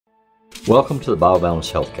Welcome to the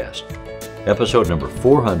BioBalance Healthcast, episode number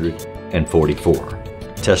 444.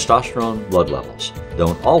 Testosterone blood levels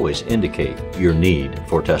don't always indicate your need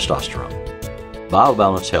for testosterone.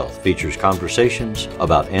 BioBalance Health features conversations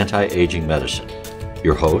about anti-aging medicine.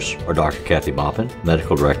 Your hosts are Dr. Kathy Maupin,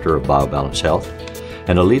 Medical Director of BioBalance Health,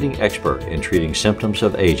 and a leading expert in treating symptoms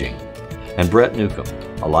of aging, and Brett Newcomb,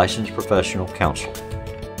 a licensed professional counselor.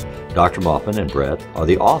 Dr. Maupin and Brett are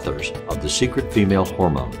the authors of The Secret Female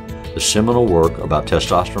Hormone, the seminal work about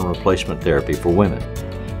testosterone replacement therapy for women,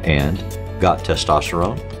 and Got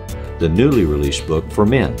Testosterone, the newly released book for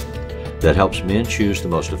men that helps men choose the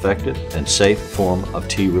most effective and safe form of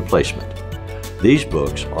T replacement. These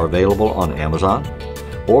books are available on Amazon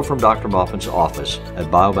or from Dr. Maupin's office at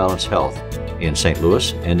BioBalance Health in St.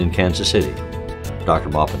 Louis and in Kansas City. Dr.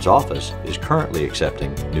 Maupin's office is currently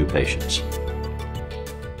accepting new patients.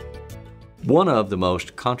 One of the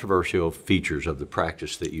most controversial features of the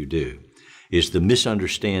practice that you do is the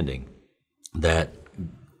misunderstanding that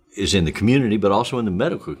is in the community, but also in the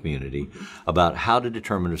medical community, about how to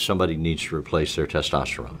determine if somebody needs to replace their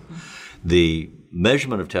testosterone. The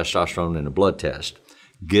measurement of testosterone in a blood test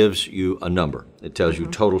gives you a number. It tells you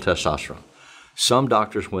total testosterone. Some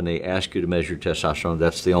doctors, when they ask you to measure testosterone,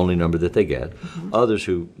 that's the only number that they get. Others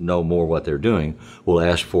who know more what they're doing will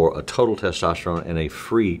ask for a total testosterone and a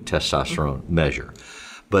free testosterone measure.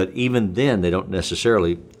 But even then, they don't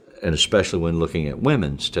necessarily, and especially when looking at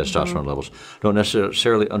women's testosterone levels, don't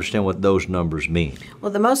necessarily understand what those numbers mean.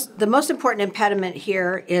 Well, the most important impediment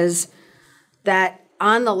here is that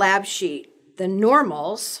on the lab sheet, the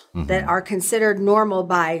normals that are considered normal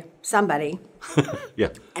by somebody,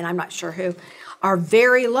 and I'm not sure who, are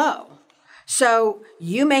very low. So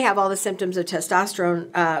you may have all the symptoms of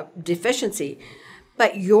testosterone deficiency,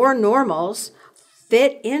 but your normals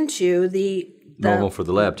fit into the normal for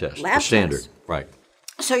the lab test, the standard, test. Right.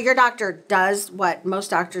 So your doctor does what most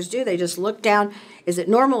doctors do. They just look down. Is it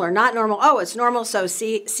normal or not normal? Oh, it's normal, so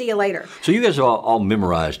see you later. So you guys have all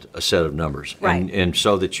memorized a set of numbers. Right. And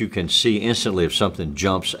so that you can see instantly if something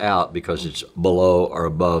jumps out because it's below or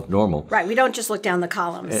above normal. Right. We don't just look down the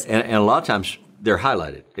columns. And a lot of times they're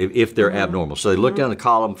highlighted if they're abnormal. So they look down the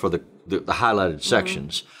column for the highlighted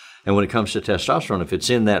sections. And when it comes to testosterone, if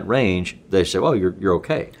it's in that range, they say, well, you're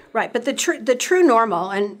okay. Right. But the true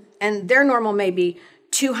normal, and their normal may be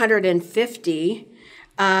 250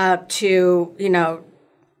 to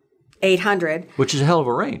 800, which is a hell of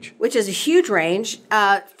a range. Which is a huge range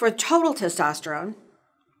for total testosterone.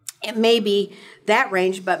 It may be that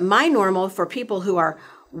range, but my normal for people who are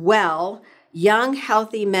well, young,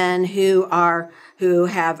 healthy men who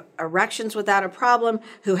have erections without a problem,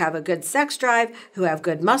 who have a good sex drive, who have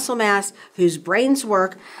good muscle mass, whose brains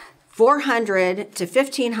work, 400 to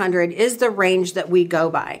 1,500 is the range that we go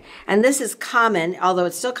by. And this is common, although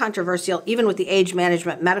it's still controversial, even with the age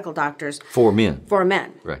management medical doctors. For men. For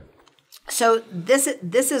men. Right. So this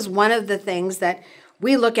is one of the things that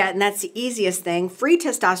we look at, and that's the easiest thing. Free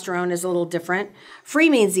testosterone is a little different. Free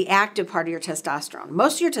means the active part of your testosterone.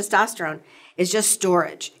 Most of your testosterone is just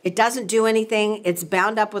storage. It doesn't do anything. It's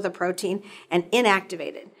bound up with a protein and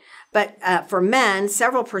inactivated. But for men,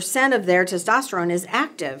 several percent of their testosterone is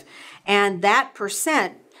active. And that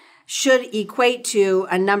percent should equate to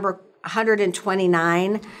a number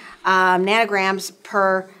 129 nanograms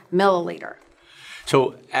per milliliter.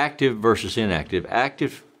 So active versus inactive.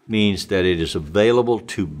 Active means that it is available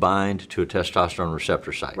to bind to a testosterone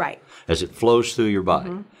receptor site. Right. As it flows through your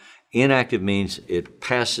body. Inactive means it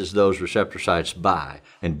passes those receptor sites by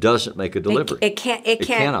and doesn't make a delivery. It can't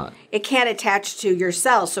attach to your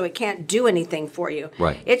cells, so it can't do anything for you.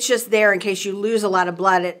 Right. It's just there in case you lose a lot of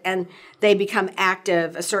blood, and they become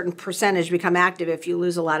active. A certain percentage become active if you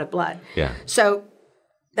lose a lot of blood. Yeah. So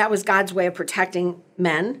that was God's way of protecting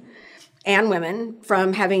men and women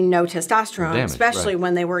from having no testosterone, damage, especially right.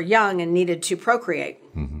 when they were young and needed to procreate.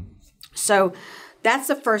 So that's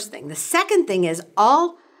the first thing. The second thing is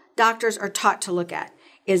all doctors are taught to look at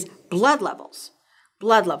is blood levels.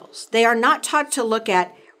 Blood levels. They are not taught to look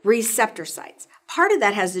at receptor sites. Part of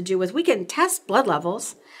that has to do with we can test blood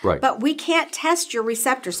levels, right. but we can't test your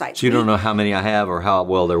receptor sites. So you don't know how many I have or how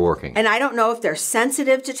well they're working. And I don't know if they're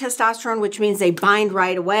sensitive to testosterone, which means they bind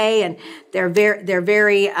right away and they're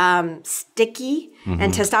very sticky.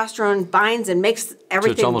 And testosterone binds and makes everything work.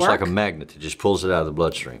 So it's almost like a magnet that just pulls it out of the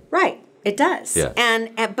bloodstream. Right. It does.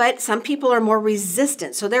 Yeah. But some people are more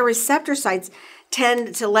resistant. So their receptor sites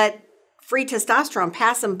tend to let free testosterone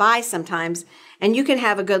pass them by sometimes, and you can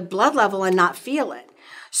have a good blood level and not feel it.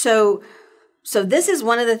 So this is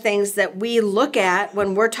one of the things that we look at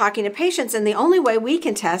when we're talking to patients, and the only way we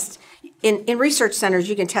can test, in research centers,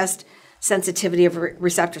 you can test sensitivity of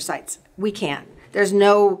receptor sites. We can't. There's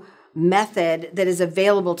no method that is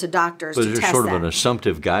available to doctors to test that. But is there sort of an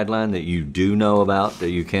assumptive guideline that you do know about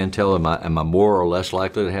that you can tell, am I more or less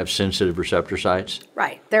likely to have sensitive receptor sites?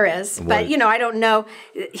 Right, there is. But, you know, I don't know.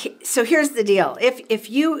 So here's the deal. If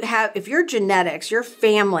your genetics, your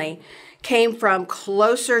family came from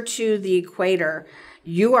closer to the equator,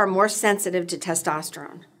 you are more sensitive to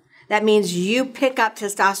testosterone. That means you pick up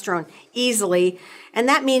testosterone easily, and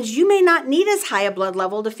that means you may not need as high a blood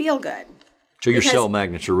level to feel good. So your cell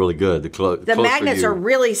magnets are really good. The magnets are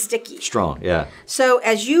really sticky. Strong, yeah. So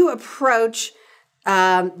as you approach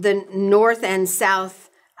the north and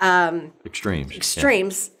south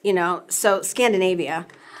extremes, you know, so Scandinavia,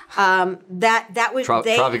 that would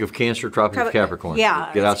Tropic of Cancer, Tropic of Capricorn.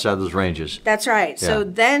 Yeah, get outside those ranges. That's right. Yeah. So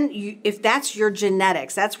then, if that's your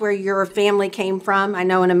genetics, that's where your family came from. I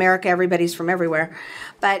know in America everybody's from everywhere,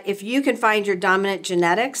 but if you can find your dominant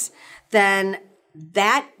genetics, then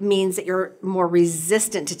that means that you're more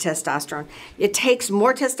resistant to testosterone. It takes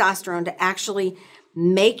more testosterone to actually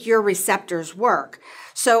make your receptors work.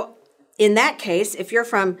 So in that case, if you're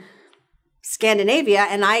from Scandinavia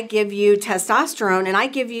and I give you testosterone and I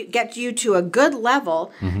get you to a good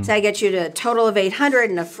level, so I get you to a total of 800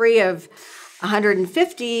 and a free of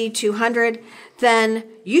 150, 200, then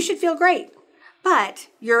you should feel great. But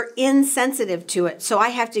you're insensitive to it. So I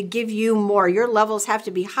have to give you more. Your levels have to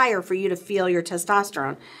be higher for you to feel your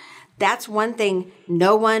testosterone. That's one thing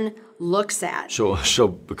no one looks at. So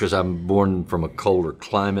because I'm born from a colder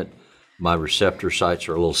climate, my receptor sites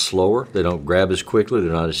are a little slower. They don't grab as quickly.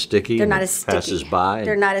 They're not as sticky. They're not as sticky. Passes by.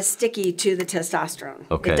 They're not as sticky to the testosterone.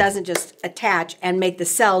 Okay. It doesn't just attach and make the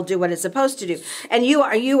cell do what it's supposed to do. And you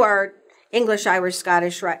are English, Irish,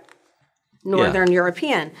 Scottish, right? Northern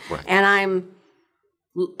European. Right. And I'm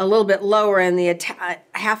a little bit lower in the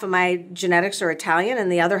half of my genetics are Italian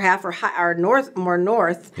and the other half are more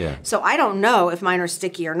north. Yeah. So I don't know if mine are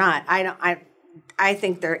sticky or not. I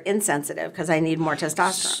think they're insensitive because I need more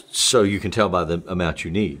testosterone. So you can tell by the amount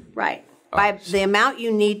you need. Right. By the amount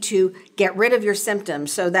you need to get rid of your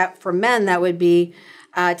symptoms. So that for men, that would be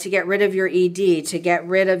to get rid of your ED, to get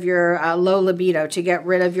rid of your low libido, to get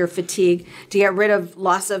rid of your fatigue, to get rid of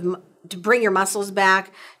to bring your muscles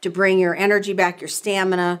back, to bring your energy back, your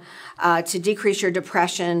stamina, to decrease your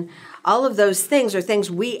depression. All of those things are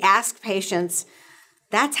things we ask patients.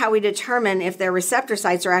 That's how we determine if their receptor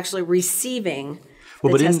sites are actually receiving the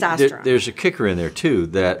testosterone. There's a kicker in there, too,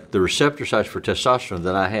 that the receptor sites for testosterone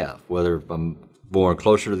that I have, whether I'm born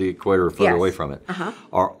closer to the equator or further away from it,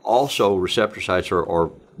 are also receptor sites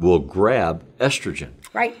or will grab estrogen.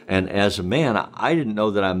 Right. And as a man, I didn't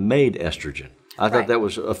know that I made estrogen. I thought that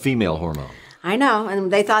was a female hormone. I know,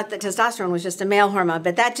 and they thought that testosterone was just a male hormone,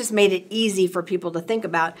 but that just made it easy for people to think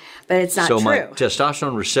about, but it's not true. So my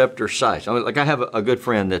testosterone receptor sites, I have a good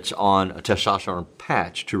friend that's on a testosterone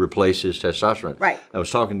patch to replace his testosterone. Right. I was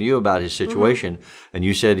talking to you about his situation, and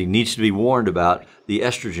you said he needs to be warned about the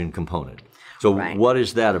estrogen component. So what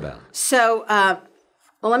is that about? So, well,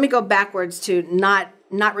 let me go backwards to not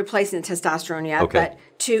replacing the testosterone yet, but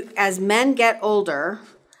as men get older,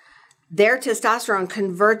 their testosterone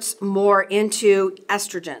converts more into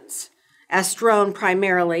estrogens, estrone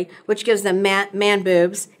primarily, which gives them man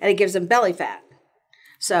boobs, and it gives them belly fat.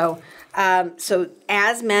 So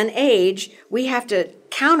as men age, we have to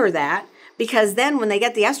counter that because then when they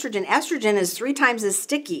get the estrogen is 3 times as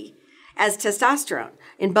sticky as testosterone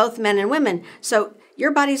in both men and women. So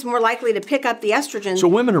your body's more likely to pick up the estrogen. So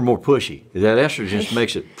women are more pushy. That estrogen just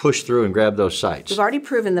makes it push through and grab those sites. We've already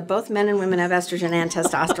proven that both men and women have estrogen and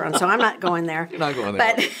testosterone, so I'm not going there. You're not going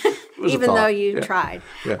there. But even though you tried.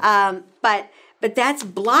 Yeah. But that's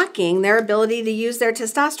blocking their ability to use their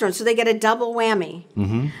testosterone, so they get a double whammy.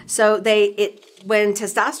 So when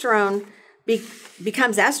testosterone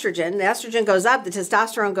becomes estrogen, the estrogen goes up, the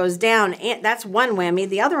testosterone goes down, and that's one whammy.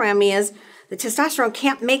 The other whammy is the testosterone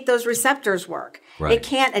can't make those receptors work. Right. It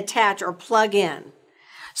can't attach or plug in.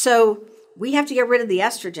 So we have to get rid of the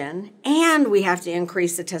estrogen and we have to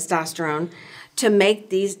increase the testosterone to make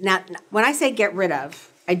these. Now, when I say get rid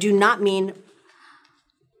of, I do not mean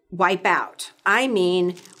wipe out. I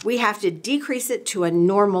mean we have to decrease it to a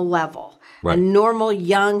normal level, a normal,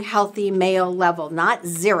 young, healthy male level, not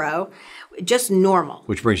 0, just normal.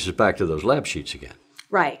 Which brings us back to those lab sheets again.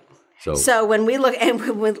 Right. So when we look at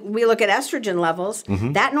estrogen levels,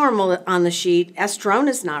 that normal on the sheet, estrone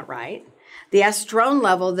is not right. The estrone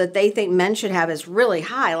level that they think men should have is really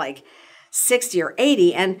high, like 60 or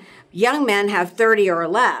 80, and young men have 30 or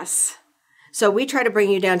less. So we try to bring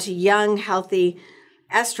you down to young, healthy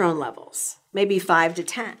estrone levels, maybe 5 to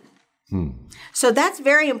 10. So that's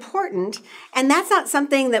very important. And that's not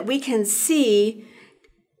something that we can see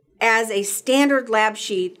as a standard lab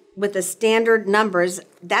sheet with the standard numbers.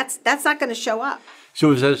 That's not going to show up.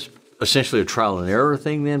 So is that essentially a trial and error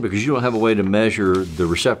thing then? Because you don't have a way to measure the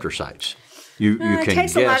receptor sites. You can it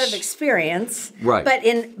takes guess. a lot of experience. Right.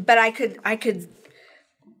 But I could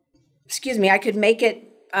make it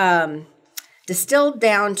distilled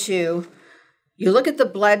down to, you look at the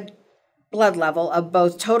blood level of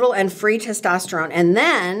both total and free testosterone, and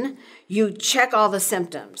then you check all the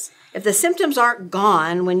symptoms. If the symptoms aren't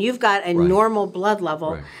gone when you've got a normal blood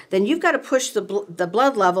level, then you've got to push the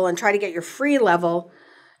blood level and try to get your free level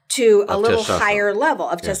to a little higher level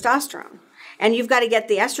of testosterone. And you've got to get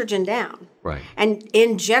the estrogen down. Right. And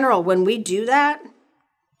in general, when we do that,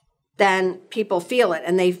 then people feel it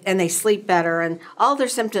and they sleep better and all their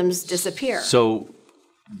symptoms disappear. So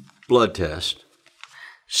blood test,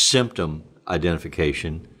 symptom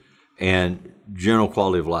identification, and general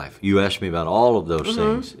quality of life. You asked me about all of those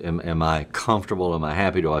things. Am I comfortable? Am I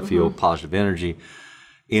happy? Do I feel positive energy?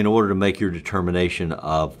 In order to make your determination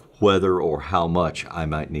of whether or how much I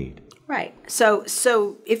might need. Right.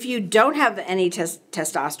 So if you don't have any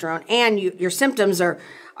testosterone and your symptoms are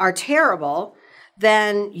terrible,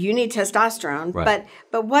 then you need testosterone. Right.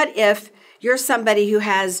 But what if you're somebody who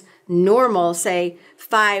has normal, say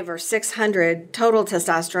 500 or 600 total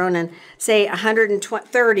testosterone and say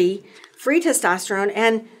 130 free testosterone,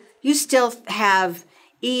 and you still have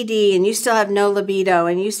ED and you still have no libido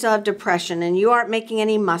and you still have depression and you aren't making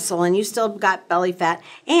any muscle and you still got belly fat.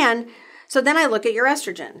 And so then I look at your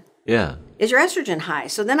estrogen. Yeah. Is your estrogen high?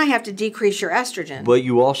 So then I have to decrease your estrogen. But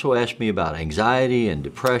you also asked me about anxiety and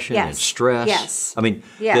depression and stress. Yes. I mean,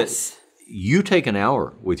 yes. You take an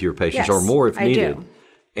hour with your patients or Yes, more if I needed. do.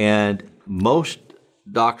 And most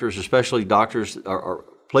doctors, especially doctors, are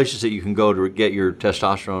places that you can go to get your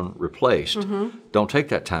testosterone replaced, don't take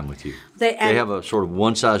that time with you. They have a sort of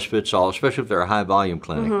one-size-fits-all, especially if they're a high-volume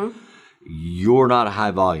clinic. You're not a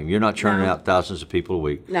high volume. You're not churning out thousands of people a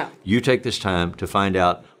week. No. You take this time to find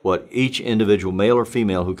out what each individual, male or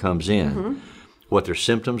female, who comes in, what their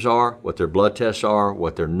symptoms are, what their blood tests are,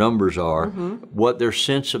 what their numbers are, what their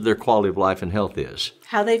sense of their quality of life and health is.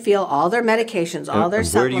 How they feel, all their medications, all their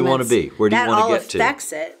supplements. Where do you want to be? Where do you want to get to? That all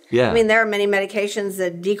affects it. Yeah. I mean, there are many medications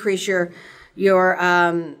that decrease your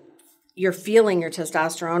feeling your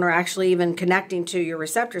testosterone or actually even connecting to your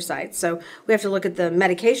receptor sites. So we have to look at the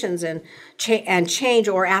medications and change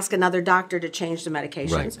or ask another doctor to change the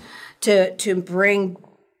medications to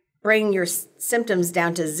bring your symptoms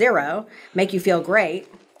down to zero, make you feel great.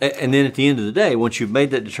 And then at the end of the day, once you've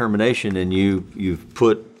made that determination and you've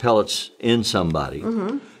put pellets in somebody,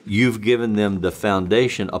 you've given them the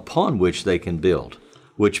foundation upon which they can build,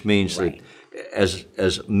 which means that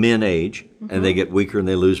as men age and they get weaker and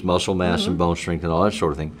they lose muscle mass and bone strength and all that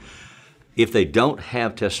sort of thing, if they don't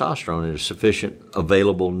have testosterone in a sufficient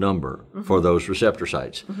available number for those receptor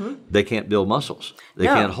sites, they can't build muscles. They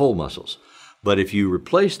can't hold muscles. But if you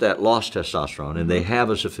replace that lost testosterone and they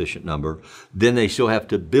have a sufficient number, then they still have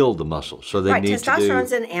to build the muscles. So they need to do...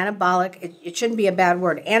 Testosterone's an anabolic, it shouldn't be a bad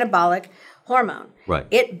word, anabolic hormone. Right.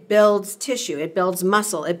 It builds tissue, it builds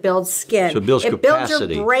muscle, it builds skin. So it builds capacity,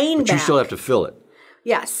 builds your brain but back. you still have to fill it.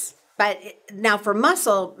 Yes. But now for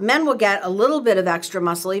muscle, men will get a little bit of extra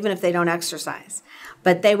muscle even if they don't exercise.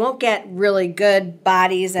 But they won't get really good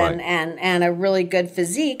bodies and a really good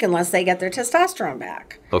physique unless they get their testosterone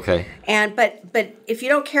back. Okay. But if you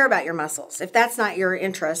don't care about your muscles, if that's not your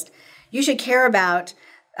interest, you should care about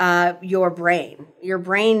your brain. Your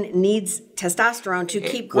brain needs testosterone to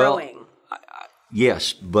keep growing.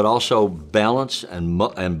 Yes, but also balance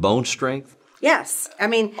and bone strength. Yes. I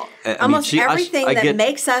mean, everything that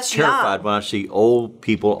makes us young. I get terrified when I see old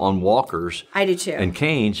people on walkers. I do too. And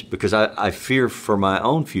canes because I fear for my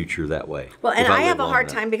own future that way. Well, and I have a hard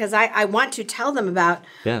time because I want to tell them about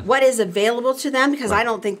what is available to them because I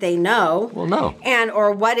don't think they know. Well, no.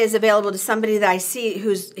 Or what is available to somebody that I see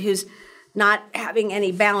who's not having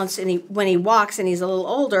any balance when he walks and he's a little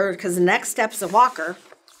older because the next step's a walker.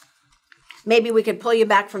 Maybe we could pull you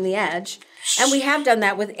back from the edge. And we have done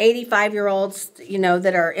that with 85-year-olds,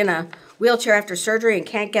 that are in a wheelchair after surgery and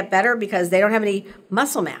can't get better because they don't have any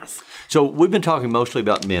muscle mass. So we've been talking mostly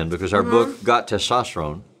about men because our book, Got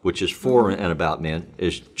Testosterone, which is for and about men,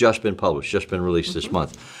 has just been published, just been released this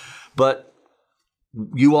month. But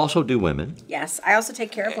you also do women. Yes, I also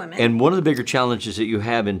take care of women. And one of the bigger challenges that you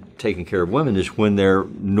have in taking care of women is when their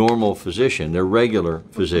normal physician, their regular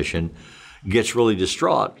physician, gets really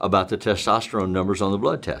distraught about the testosterone numbers on the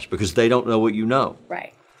blood test because they don't know what you know.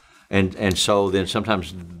 Right. And so then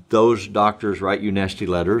sometimes those doctors write you nasty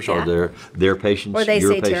letters, or their patients, or they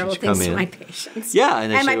your say terrible patients come things in. to my patients. Yeah,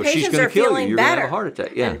 and they say, my well, she's patients going are to kill you. feeling You're going to better. have a heart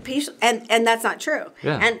attack. Yeah. And that's not true.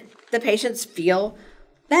 Yeah. And the patients feel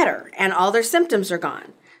better, and all their symptoms are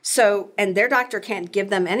gone. So, and their doctor can't give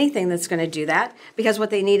them anything that's going to do that, because what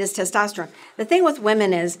they need is testosterone. The thing with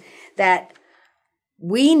women is that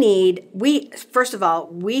first of all,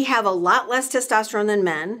 we have a lot less testosterone than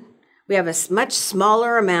men. We have a much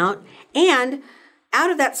smaller amount, and out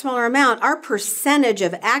of that smaller amount, our percentage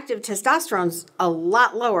of active testosterone's a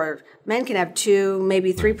lot lower. Men can have 2,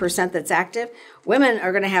 maybe 3% that's active. Women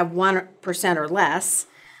are going to have 1% or less,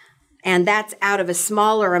 and that's out of a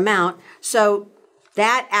smaller amount. So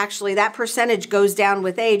that percentage goes down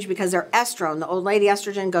with age because their estrone, the old lady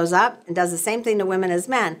estrogen, goes up and does the same thing to women as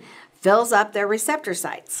men, fills up their receptor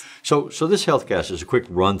sites. So this HealthCast is a quick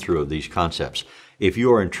run through of these concepts. If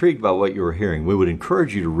you are intrigued by what you are hearing, we would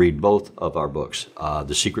encourage you to read both of our books,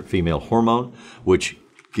 The Secret Female Hormone, which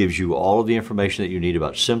gives you all of the information that you need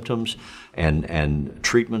about symptoms and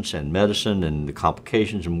treatments and medicine and the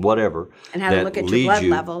complications and whatever and how to look at your blood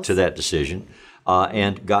levels to that decision.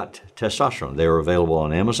 And Got Testosterone. They are available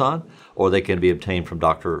on Amazon, or they can be obtained from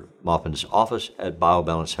Dr. Maupin's office at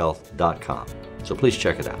biobalancehealth.com. So please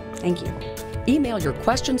check it out. Thank you. Email your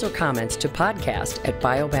questions or comments to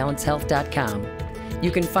podcast@biobalancehealth.com. You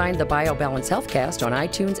can find the BioBalance Healthcast on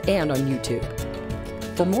iTunes and on YouTube.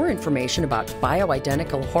 For more information about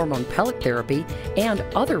bioidentical hormone pellet therapy and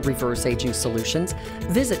other reverse aging solutions,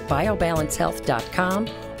 visit biobalancehealth.com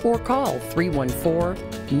or call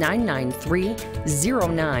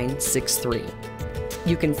 314-993-0963.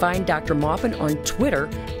 You can find Dr. Maupin on Twitter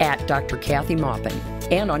at Dr. Kathy Maupin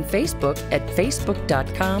and on Facebook at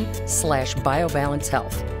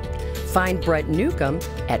facebook.com/biobalancehealth. Find Brett Newcomb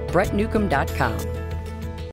at brettnewcomb.com.